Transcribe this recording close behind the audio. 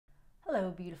Hello,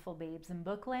 beautiful babes in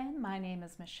bookland. My name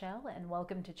is Michelle, and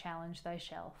welcome to Challenge Thy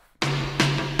Shelf.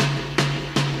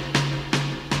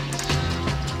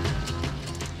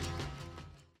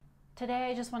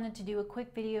 Today I just wanted to do a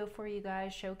quick video for you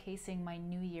guys showcasing my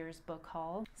New Year's book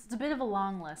haul. It's a bit of a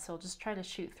long list, so I'll just try to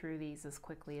shoot through these as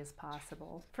quickly as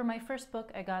possible. For my first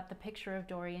book, I got The Picture of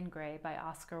Dorian Gray by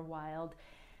Oscar Wilde.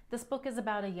 This book is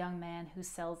about a young man who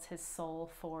sells his soul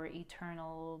for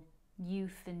eternal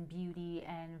youth and beauty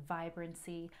and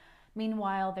vibrancy.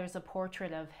 Meanwhile, there's a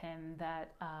portrait of him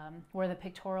that where the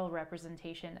pictorial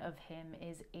representation of him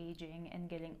is aging and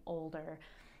getting older.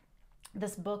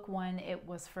 This book, when it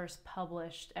was first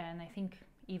published, and I think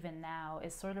even now,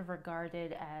 is sort of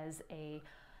regarded as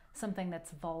something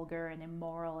that's vulgar and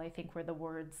immoral. I think were the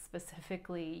words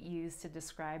specifically used to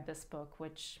describe this book,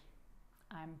 which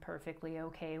I'm perfectly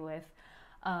okay with.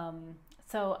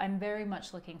 So I'm very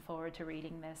much looking forward to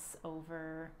reading this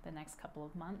over the next couple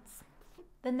of months.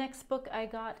 The next book I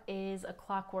got is A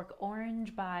Clockwork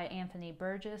Orange by Anthony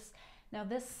Burgess. Now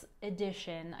this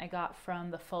edition I got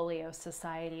from the Folio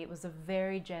Society. It was a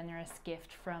very generous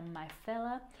gift from my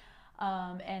fella.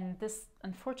 And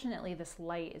unfortunately, this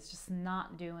light is just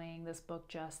not doing this book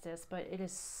justice, but it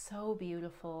is so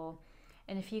beautiful.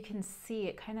 And if you can see,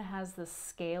 it kind of has this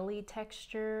scaly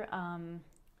texture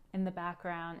in the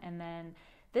background, and then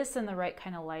this in the right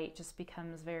kind of light just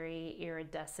becomes very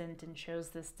iridescent and shows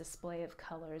this display of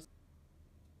colors.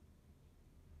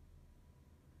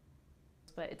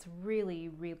 But it's really,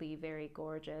 really very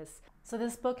gorgeous. So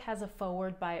this book has a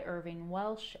foreword by Irving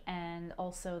Welsh, and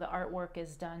also the artwork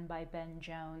is done by Ben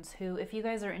Jones, who, if you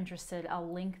guys are interested, I'll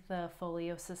link the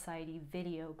Folio Society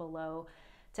video below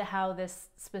to how this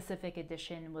specific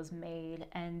edition was made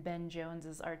and Ben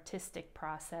Jones's artistic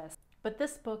process. But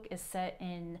this book is set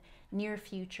in near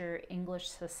future English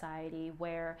society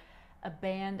where a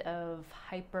band of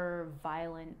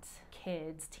hyper-violent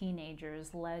kids,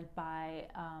 teenagers, led by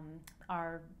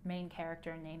our main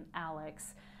character named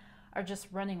Alex, are just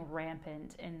running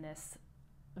rampant in this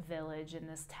village, in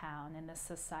this town, in this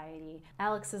society.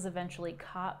 Alex is eventually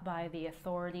caught by the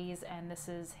authorities, and this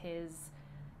is his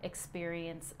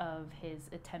experience of his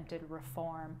attempted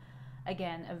reform.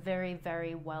 Again, a very,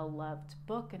 very well-loved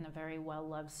book and a very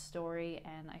well-loved story,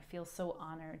 and I feel so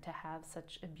honored to have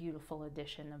such a beautiful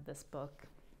edition of this book.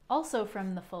 Also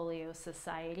from the Folio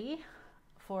Society,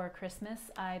 for Christmas,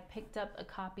 I picked up a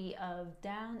copy of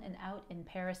Down and Out in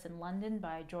Paris and London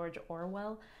by George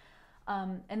Orwell.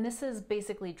 And this is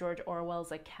basically George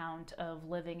Orwell's account of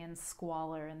living in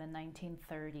squalor in the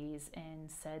 1930s in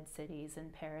said cities in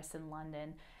Paris and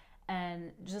London,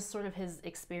 and just sort of his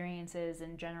experiences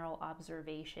and general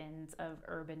observations of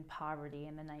urban poverty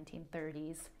in the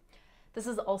 1930s. This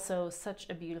is also such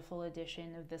a beautiful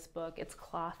edition of this book. It's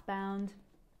cloth bound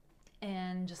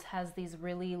and just has these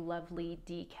really lovely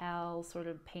decal sort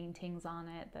of paintings on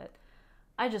it that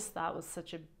I just thought was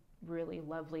such a really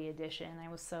lovely edition. I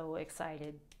was so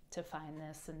excited to find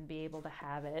this and be able to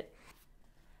have it.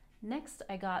 Next,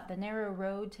 I got The Narrow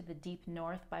Road to the Deep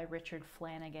North by Richard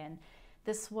Flanagan.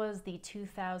 This was the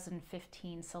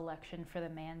 2015 selection for the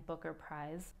Man Booker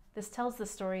Prize. This tells the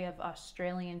story of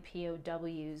Australian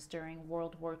POWs during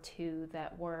World War II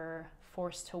that were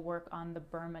forced to work on the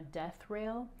Burma death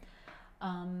rail.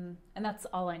 And that's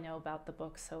all I know about the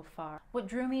book so far. What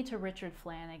drew me to Richard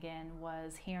Flanagan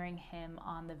was hearing him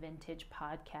on the Vintage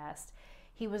podcast.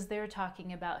 He was there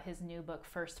talking about his new book,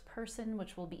 First Person,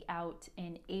 which will be out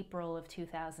in April of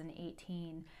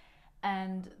 2018.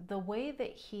 And the way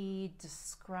that he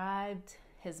described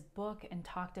his book and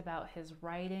talked about his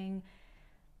writing,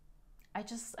 I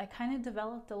kind of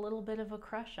developed a little bit of a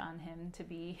crush on him, to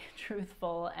be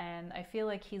truthful, and I feel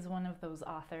like he's one of those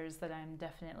authors that I'm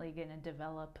definitely going to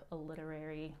develop a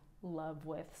literary love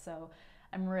with. So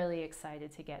I'm really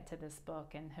excited to get to this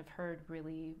book and have heard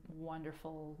really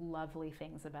wonderful, lovely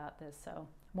things about this, so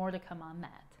more to come on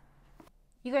that.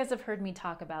 You guys have heard me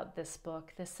talk about this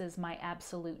book. This is My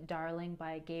Absolute Darling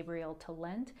by Gabriel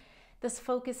Tallent. This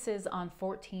focuses on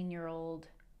 14-year-old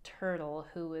Turtle,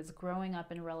 who is growing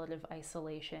up in relative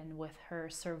isolation with her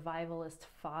survivalist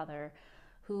father,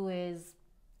 who is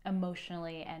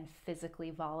emotionally and physically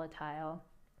volatile.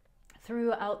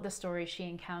 Throughout the story, she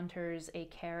encounters a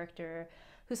character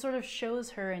who sort of shows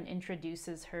her and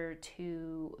introduces her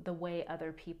to the way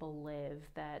other people live,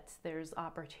 that there's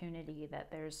opportunity,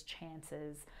 that there's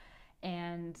chances,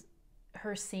 and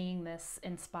her seeing this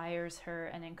inspires her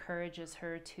and encourages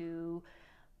her to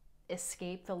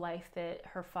escape the life that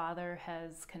her father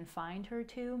has confined her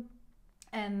to.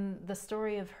 And the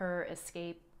story of her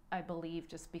escape, I believe,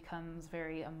 just becomes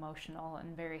very emotional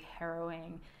and very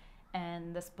harrowing.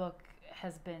 And this book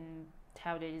has been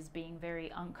touted as being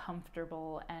very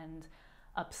uncomfortable and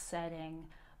upsetting.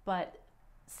 But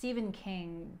Stephen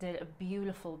King did a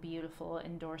beautiful, beautiful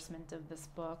endorsement of this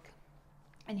book.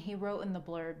 And he wrote in the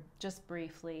blurb, just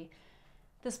briefly,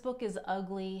 "This book is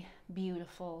ugly,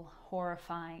 beautiful,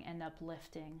 horrifying, and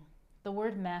uplifting. The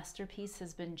word masterpiece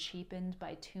has been cheapened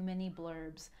by too many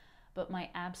blurbs, but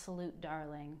my absolute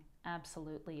darling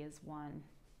absolutely is one."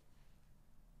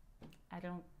 I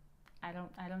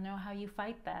don't know how you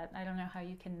fight that. I don't know how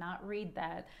you cannot read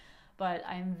that, but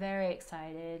I'm very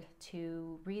excited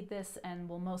to read this and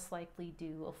will most likely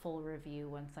do a full review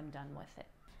once I'm done with it.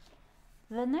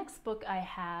 The next book I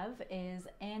have is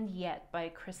And Yet by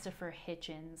Christopher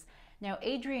Hitchens. Now,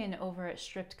 Adrian over at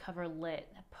Stripped Cover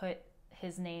Lit put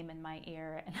his name in my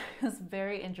ear, and I was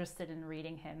very interested in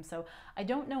reading him. So I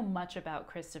don't know much about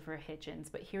Christopher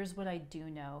Hitchens, but here's what I do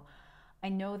know. I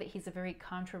know that he's a very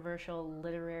controversial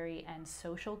literary and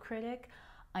social critic.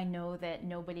 I know that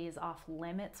nobody is off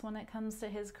limits when it comes to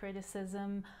his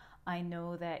criticism. I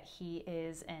know that he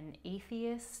is an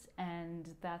atheist,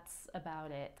 and that's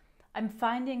about it. I'm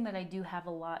finding that I do have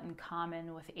a lot in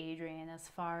common with Adrian as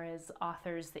far as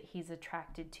authors that he's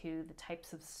attracted to, the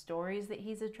types of stories that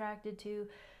he's attracted to.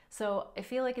 So I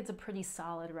feel like it's a pretty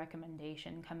solid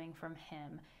recommendation coming from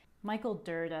him. Michael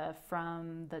Dirda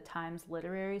from the Times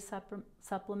Literary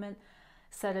Supplement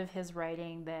said of his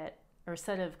writing that, or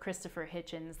said of Christopher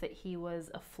Hitchens, that he was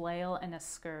a flail and a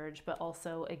scourge, but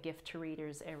also a gift to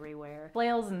readers everywhere.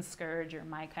 Flails and scourge are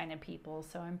my kind of people,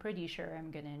 so I'm pretty sure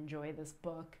I'm going to enjoy this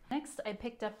book. Next, I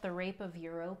picked up The Rape of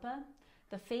Europa,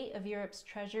 The Fate of Europe's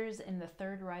Treasures in the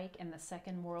Third Reich and the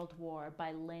Second World War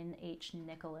by Lynn H.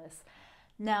 Nicholas.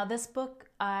 Now, this book,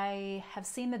 I have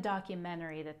seen the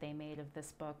documentary that they made of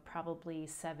this book probably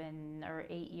 7 or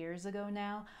 8 years ago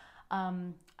now.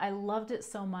 I loved it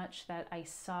so much that I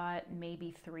saw it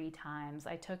maybe 3 times.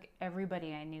 I took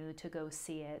everybody I knew to go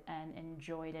see it and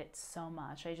enjoyed it so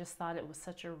much. I just thought it was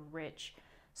such a rich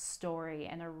story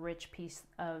and a rich piece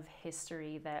of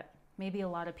history that maybe a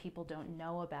lot of people don't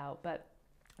know about. But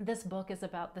this book is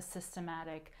about the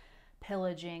systematic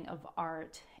pillaging of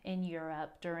art in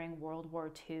Europe during World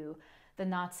War II. The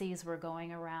Nazis were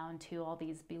going around to all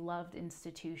these beloved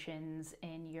institutions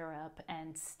in Europe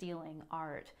and stealing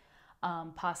art,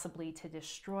 possibly to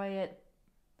destroy it.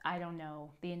 I don't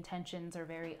know. The intentions are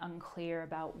very unclear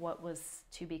about what was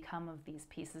to become of these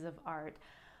pieces of art,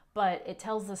 but it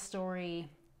tells the story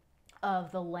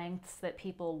of the lengths that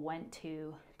people went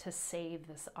to save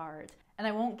this art. And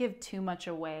I won't give too much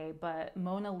away, but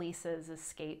Mona Lisa's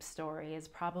escape story is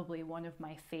probably one of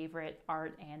my favorite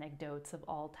art anecdotes of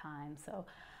all time. So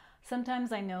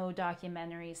sometimes I know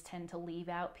documentaries tend to leave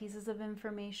out pieces of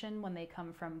information when they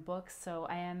come from books, so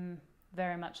I am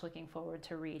very much looking forward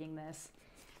to reading this.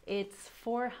 It's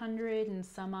 400 and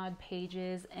some odd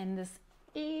pages in this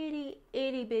itty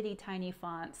bitty tiny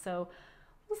font, so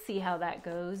we'll see how that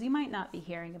goes. You might not be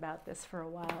hearing about this for a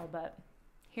while, but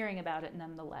hearing about it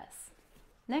nonetheless.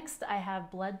 Next, I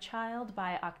have Bloodchild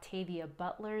by Octavia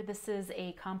Butler. This is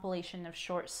a compilation of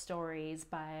short stories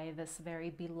by this very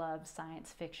beloved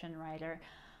science fiction writer.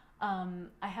 I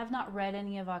have not read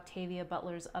any of Octavia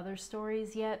Butler's other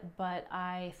stories yet, but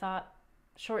I thought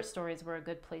short stories were a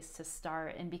good place to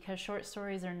start. And because short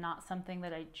stories are not something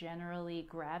that I generally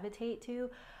gravitate to,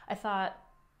 I thought,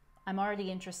 I'm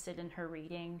already interested in her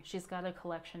reading. She's got a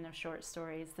collection of short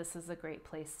stories. This is a great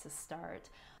place to start.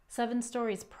 Seven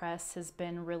Stories Press has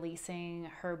been releasing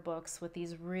her books with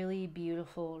these really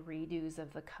beautiful redos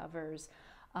of the covers.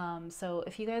 So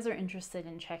if you guys are interested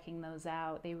in checking those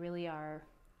out, they really are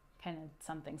kind of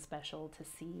something special to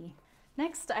see.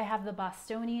 Next, I have The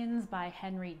Bostonians by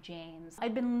Henry James.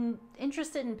 I'd been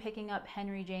interested in picking up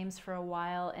Henry James for a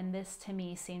while, and this to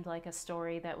me seemed like a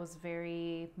story that was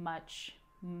very much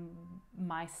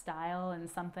my style and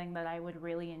something that I would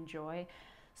really enjoy.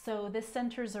 So this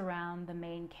centers around the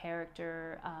main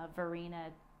character,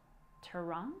 Verena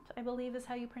Tarrant, I believe is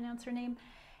how you pronounce her name.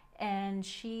 And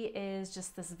she is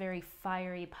just this very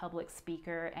fiery public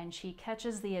speaker, and she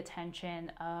catches the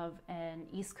attention of an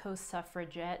East Coast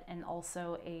suffragette and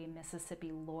also a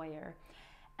Mississippi lawyer.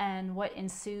 And what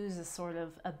ensues is sort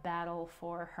of a battle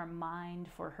for her mind,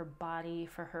 for her body,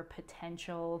 for her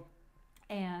potential,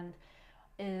 and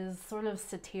is sort of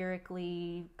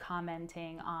satirically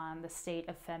commenting on the state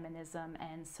of feminism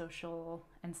and social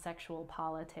and sexual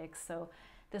politics. So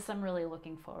this I'm really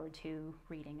looking forward to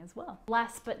reading as well.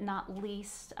 Last but not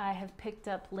least, I have picked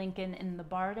up Lincoln in the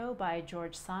Bardo by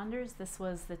George Saunders. This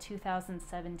was the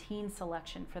 2017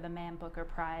 selection for the Man Booker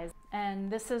Prize.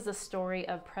 And this is a story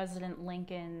of President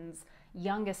Lincoln's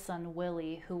youngest son,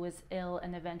 Willie, who was ill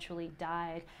and eventually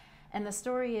died. And the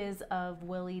story is of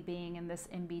Willie being in this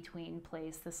in-between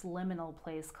place, this liminal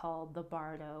place called the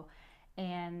Bardo.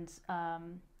 And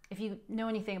if you know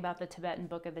anything about the Tibetan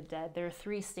Book of the Dead, there are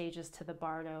 3 stages to the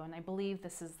Bardo, and I believe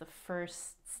this is the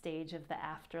first stage of the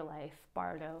afterlife,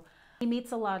 Bardo. He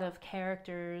meets a lot of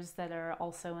characters that are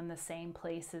also in the same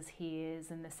place as he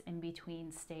is, in this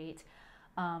in-between state.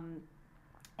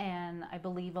 And I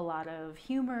believe a lot of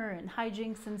humor and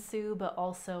hijinks ensue, but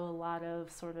also a lot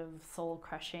of sort of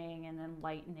soul-crushing and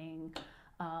enlightening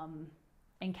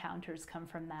encounters come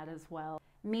from that as well.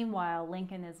 Meanwhile,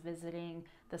 Lincoln is visiting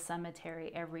the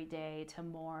cemetery every day to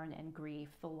mourn and grieve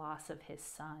the loss of his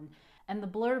son. And the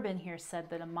blurb in here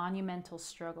said that a monumental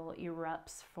struggle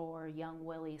erupts for young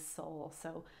Willie's soul.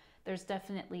 So there's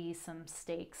definitely some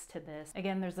stakes to this.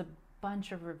 Again, there's a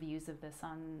bunch of reviews of this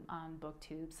on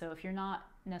BookTube. So if you're not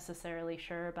necessarily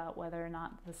sure about whether or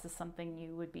not this is something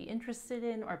you would be interested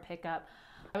in or pick up,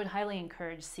 I would highly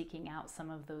encourage seeking out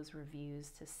some of those reviews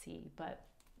to see. But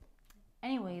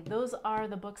anyway, those are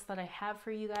the books that I have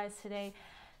for you guys today.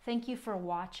 Thank you for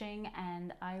watching,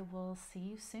 and I will see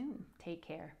you soon. Take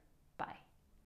care. Bye.